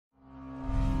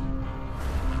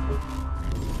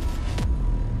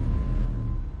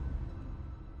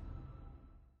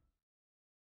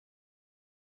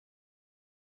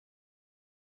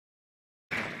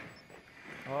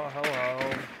Oh,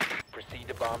 hello. Proceed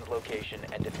to bomb's location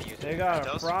and defuse it. They got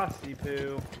a frosty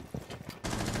poo.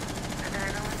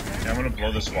 Yeah, I'm gonna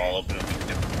blow this wall open and we can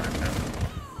get the plan now.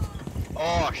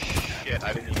 Oh shit,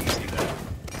 I didn't even see that.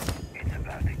 It's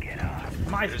about to get hot.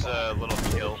 There's a little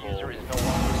kill hole Diffuser is no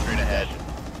longer straight ahead.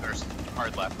 There's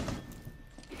hard left.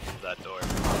 That door.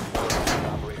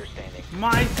 operator standing.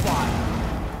 My spot.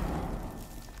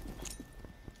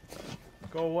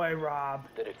 Go away, Rob.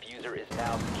 The diffuser is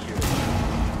now secure.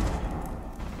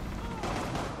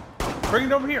 Bring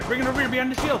it over here. Bring it over here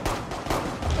behind the shield.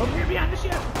 Over here behind the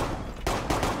shield.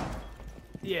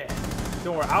 Yeah.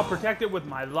 Don't worry. I'll protect it with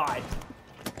my life.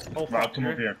 Oh, Rob, come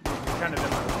over here. Kind of in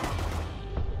my way.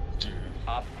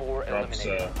 Op 4 Rob's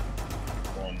eliminated.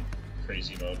 going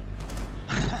crazy mode.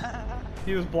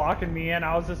 He was blocking me in.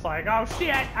 I was just like, oh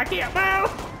shit, I can't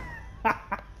move.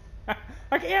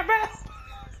 I can't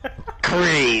move.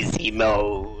 Crazy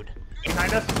mode.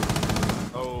 Behind us.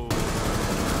 Oh.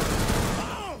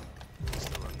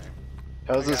 Still in there.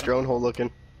 How's this drone hole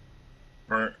looking?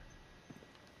 Bert,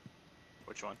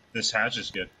 Which one? this hatch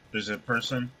is good. There's a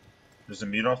person. There's a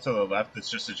mute off to the left that's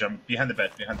just a jump behind the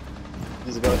bed.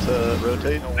 He's about to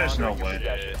rotate. There's no longer in way.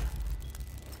 your possession.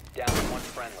 Down to one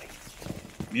friendly.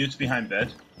 Mute's behind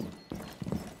bed.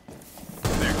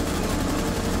 There.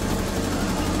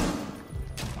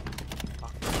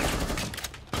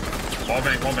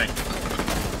 Wallbang,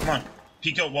 wallbang. Come on.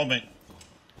 Peek out, wallbang.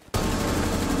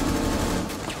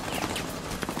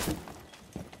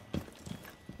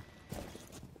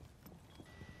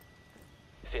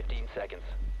 Seconds.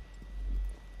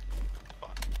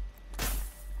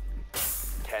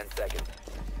 10 seconds.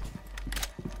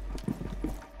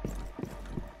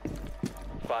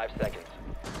 5 seconds.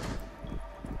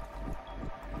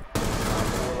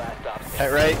 4 last stops.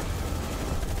 Tight right.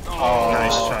 Oh,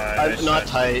 Nice try, nice not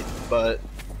try. tight, but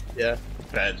yeah.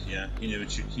 Bed, yeah. He knew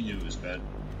it was bed.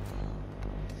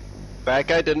 That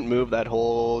guy didn't move that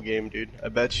whole game, dude. I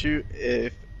bet you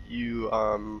if you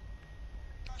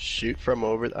shoot from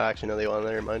over. Actually, no, they want.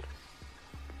 Never mind.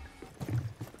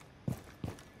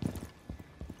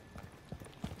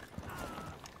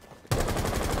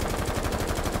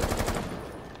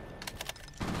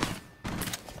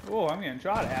 Oh, I'm getting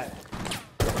shot at.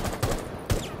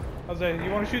 I was like,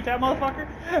 you want to shoot that motherfucker?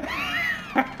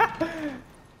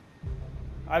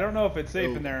 I don't know if it's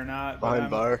safe in there or not. Behind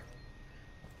bar.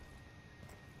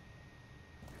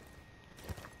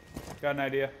 Got an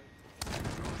idea.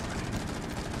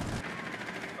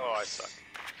 Oh, I suck.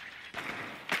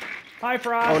 Hi,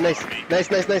 Frost. Oh, nice, nice,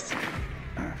 nice, nice.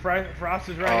 Frost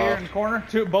is right here in the corner.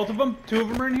 Both of them. Two of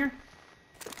them are in here.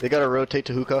 They gotta rotate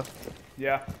to hookah.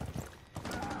 Yeah.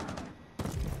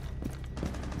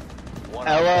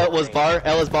 Ella was bar.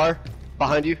 Ella's bar.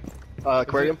 Behind you.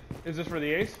 Aquarium. Is this for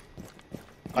the ace?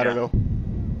 I don't know.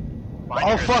 Behind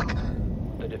Oh you. fuck!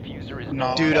 The diffuser is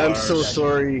No. Dude, I'm so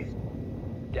sorry.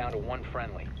 down to one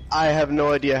friendly. I have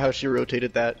no idea how she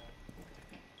rotated that.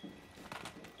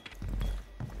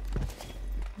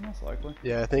 Most likely.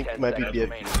 Yeah, I think 10 it might be seconds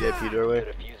remaining. VIP doorway.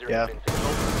 The diffuser Yeah. has been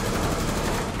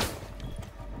secured.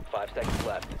 5 seconds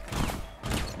left.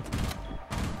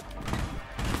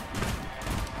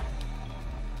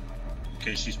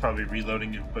 Okay, she's probably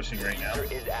reloading and pushing right now.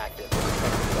 Diffuser is active.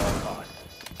 Protected at all costs.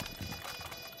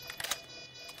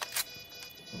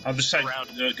 I'll just side.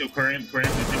 Go aquarium,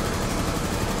 aquarium.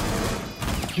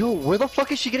 Yo, where the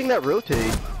fuck is she getting that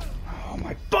rotate? Oh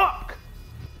my fuck!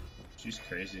 She's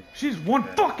crazy. She's one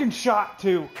Yeah. fucking shot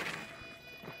too.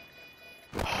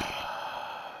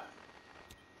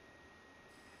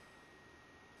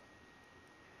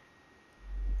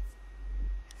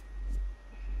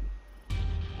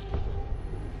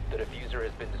 The diffuser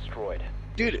has been destroyed.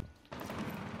 Dude,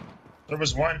 There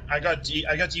was one. I got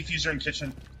diffuser in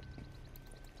kitchen.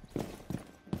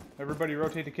 Everybody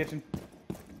rotate the kitchen.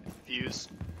 Fuse.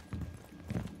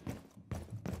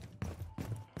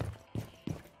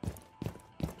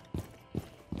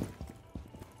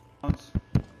 Once.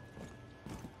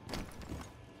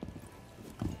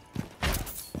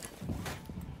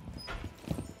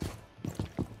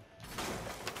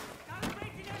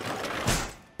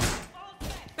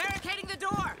 Barricading the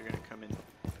door! You're gonna come in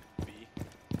B.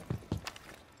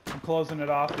 I'm closing it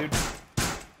off, dude.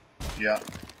 Yeah.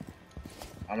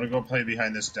 I'm gonna go play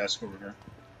behind this desk over here.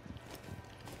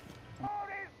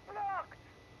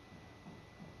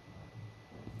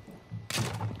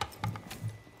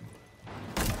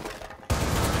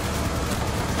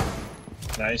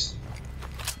 Nice.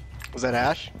 was that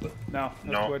Ash? No, that's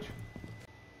No. Twitch.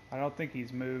 I don't think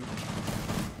he's moved.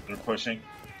 They're pushing.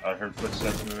 I heard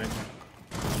footsteps moving.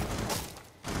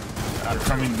 They're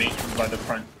coming by the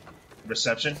front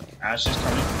Reception. Ash is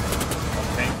coming.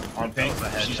 On pink. On pink.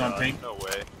 She's on pink. No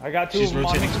way. I got two She's of them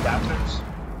on rotating me. to bathrooms.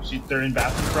 They're in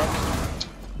bathrooms, bro.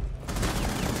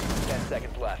 10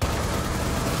 seconds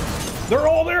left. They're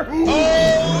all there.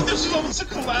 Oh, this is almost a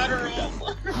collateral.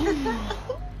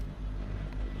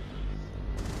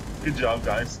 Good job,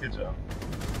 guys. Good job.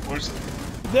 Where's it?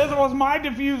 This was my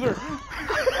diffuser.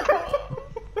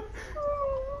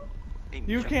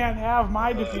 You can't have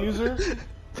my diffuser.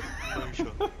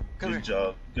 Good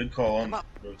job. Good call on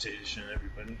rotation,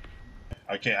 everybody.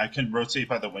 Okay, I can rotate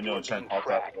by the window and try and pop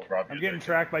that little Rob. I'm getting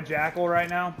tracked by Jackal right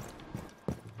now.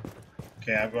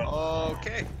 Okay, I'm going.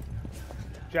 Okay.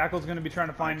 Jackal's gonna be trying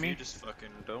to find You me. just fucking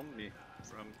domed me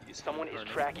from east. Someone is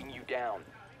tracking you down.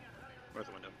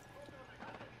 North window.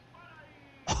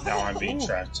 Now I'm being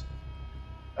tracked.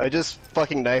 I just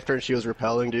fucking knifed her and she was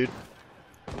repelling, dude.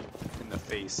 In the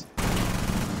face.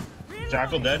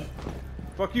 Jackal dead.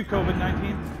 Fuck you,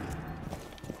 COVID-19.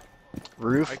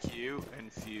 Roof. IQ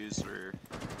and Fuse were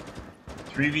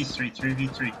 3v3,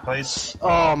 3v3. Place.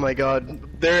 Oh my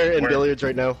god. They're in Where? billiards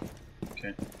right now.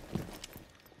 Okay.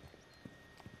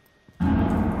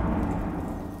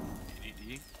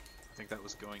 ED. I think that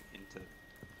was going into.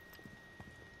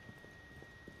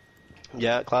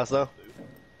 Yeah, Clazda.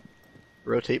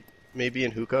 Rotate maybe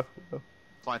in hookah.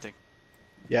 Planting.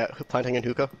 Yeah, planting in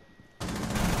hookah.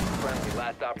 Friendly,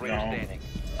 last operator No. standing.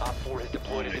 Op 4 has Oh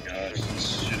deployed a my gosh, diffuser.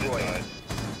 this should have Destroy died.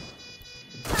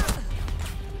 it.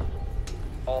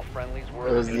 All friendlies were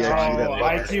It was the eliminated. IQ that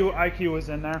Oh, was. IQ was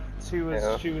in there.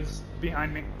 She was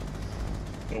behind me.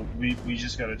 So we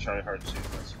just gotta try hard too.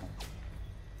 That's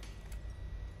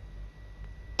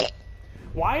all.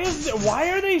 Why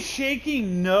are they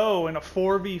shaking no in a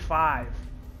 4v5?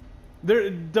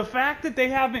 The fact that they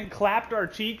haven't clapped our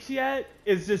cheeks yet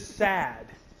is just sad.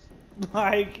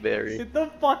 Like, Very. get the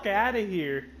fuck out of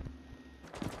here.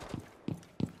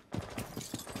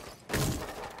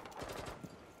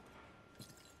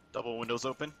 Double windows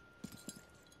open.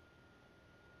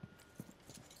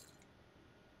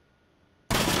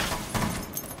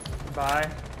 Bye.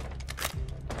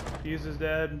 Fuse is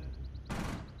dead.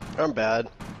 I'm bad.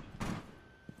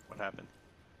 What happened?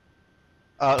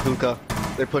 Hookah.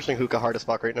 They're pushing hookah hard as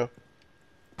fuck right now.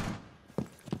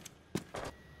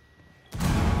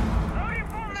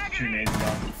 There's 2 nades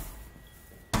down.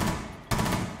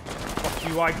 Fuck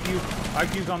you, IQ.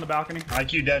 IQ's on the balcony.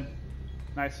 IQ dead.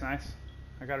 Nice, nice.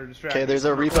 I got her distracted. Okay, there's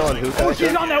a refill on hookah. Oh,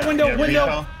 she's on that window, Yeah, window!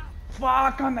 refill.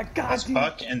 Fuck, on the That's goddamn...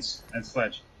 Puck and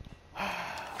Sledge.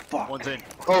 Fuck. One's in.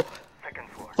 Oh,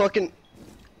 fucking.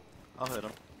 I'll hit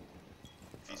him.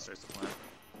 If he starts to plant.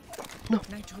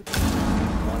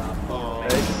 Oh.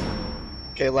 Nice.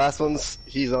 Okay, last one's.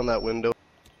 He's on that window.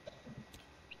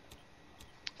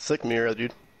 Sick mirror,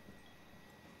 dude.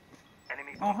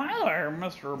 Oh, hi there,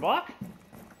 Mr. Buck.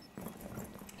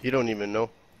 You don't even know.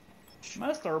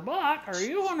 Mr. Buck, are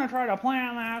you gonna try to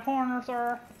plant in that corner,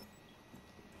 sir?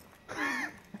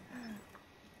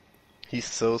 He's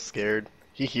so scared.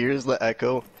 He hears the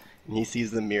echo and he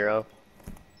sees the mirror,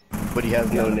 but he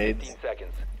has no nades. 15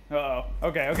 seconds. Uh-oh.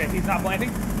 Okay, okay, he's not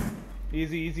planting.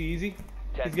 Easy, easy, easy.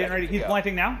 10 He's getting ready. seconds to He's go.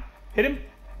 planting now. Hit him.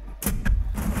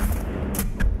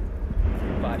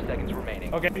 5 seconds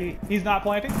remaining. Okay, he's not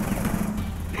planting.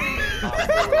 Op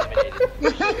 4 eliminated.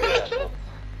 Mission successful.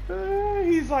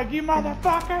 He's like, you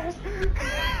motherfuckers!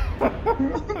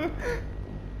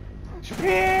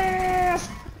 Piss!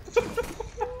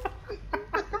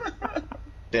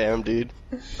 Damn, dude.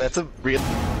 That's a real.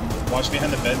 Watch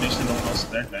behind the bed, make sure no one else is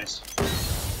there. Nice.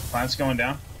 Plant's going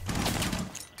down.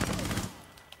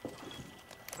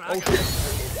 Oh shit!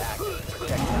 Is active.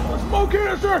 Protect them. Smoke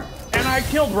canister! And I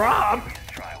killed Rob!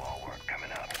 Drywall work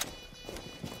coming up.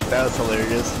 That was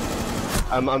hilarious.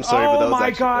 I'm sorry, but that Oh was my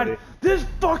actually god! funny. This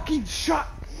fucking shot!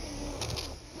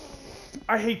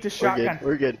 I hate this We're shotgun. good.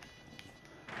 We're good.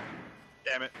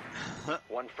 Damn it.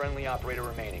 One friendly operator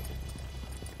remaining.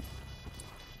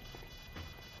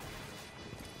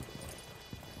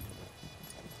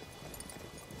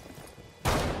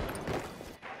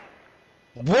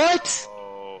 What?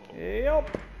 Oh.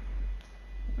 Yep.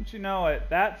 Don't you know it?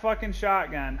 That fucking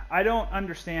shotgun. I don't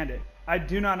understand it. I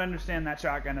do not understand that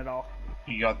shotgun at all.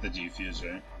 You got the defuse,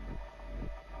 right?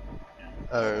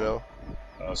 I don't know.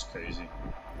 That was crazy.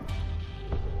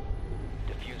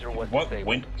 Diffuser was What? disabled.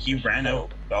 When he Mission ran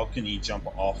failed. out balcony, jump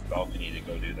off balcony to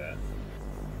go do that.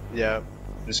 Yeah.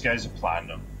 This guy's a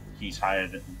platinum. He's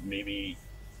hired maybe,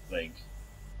 like,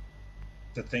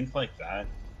 to think like that.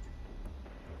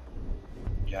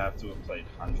 You have to have played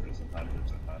hundreds and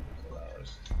hundreds and hundreds of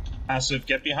hours. So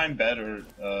get behind bed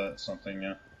or something.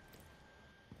 Yeah.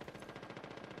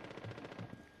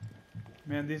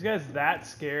 Man, these guys that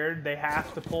scared, they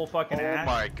have to pull fucking Oh ass.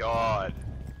 my god.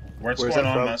 What's Where's going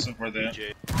that on, from? Massive? Where they at?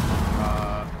 DJ.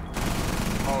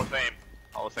 Hall of Fame.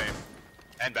 Hall of Fame.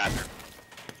 And bathroom.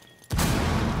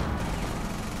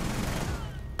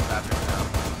 Bathroom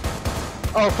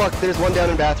now. Oh fuck, there's one down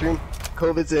in bathroom.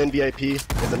 COVID's in VIP.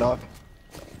 It's a knock.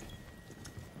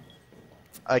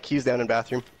 IQ's down in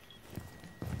bathroom.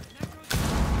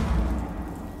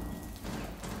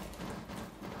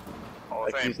 Hall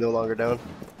of Fame. IQ's no longer down.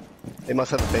 They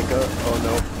must have a bank up. Oh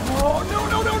Oh no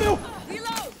no no no!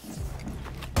 Reload!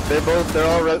 no. They're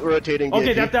all rotating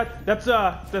Okay, VIP. that's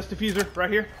diffuser right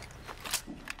here.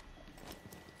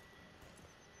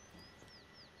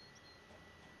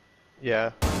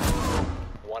 Yeah.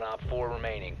 One op 4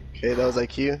 remaining. Okay, that was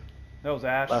IQ. That was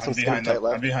Ash. Last I'm one's behind tight them.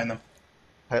 left. I'm behind them.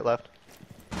 Tight left.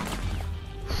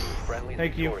 Friendly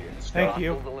Thank you. victorious. Thank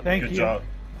you. Hostiles eliminated. Thank Good you. job.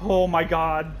 Oh my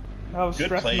god. I was Good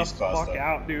stressing plays, the fuck Clazda.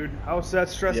 out, dude. That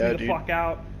stressed Yeah, me the dude. fuck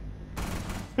out.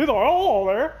 He's like, oh,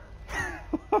 there.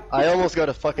 I almost got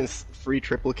a fucking free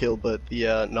triple kill, but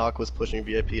the knock was pushing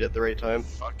VIP at the right time.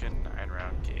 Fucking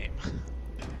 9-round game.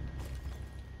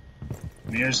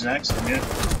 Mirror's next.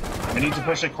 We need to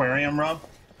push Aquarium, Rob.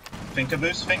 Finka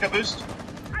boost. Finka boost.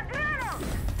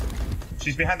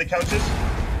 She's behind the couches.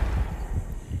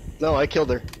 No, I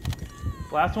killed her.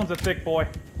 Last one's a thick boy.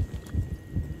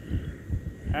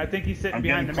 And I think he's sitting I'm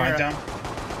behind getting the mirror. plant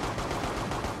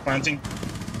down. Planting.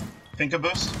 Finka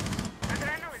boost.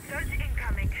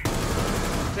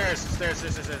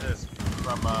 Stairs.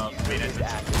 From, main Is entrance.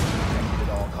 active. Protected at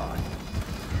all costs.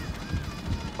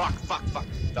 Fuck.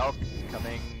 Valk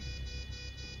coming.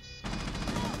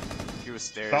 He was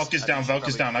stairs. Valk is down. Valk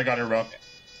is down. I got her, Rob.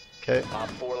 Okay. Op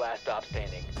 4 last stop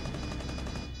standing.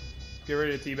 Get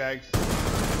ready to teabag.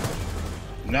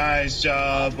 Nice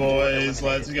job, boys.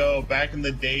 Let's go. Back in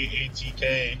the day,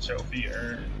 ATK trophy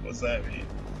earned. What's that mean?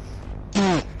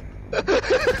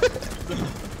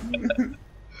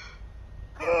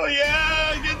 Oh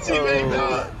yeah, good teammate.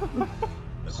 Oh.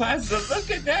 Clazda,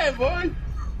 look at that, boy.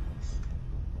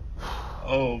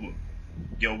 Oh,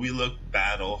 yo, we look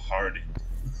battle hardened.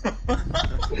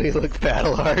 We look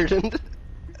battle hardened.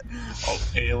 All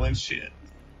pale and shit.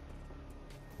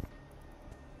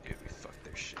 Dude, we fucked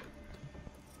their shit.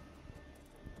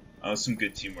 That was some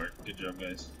good teamwork. Good job,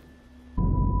 guys.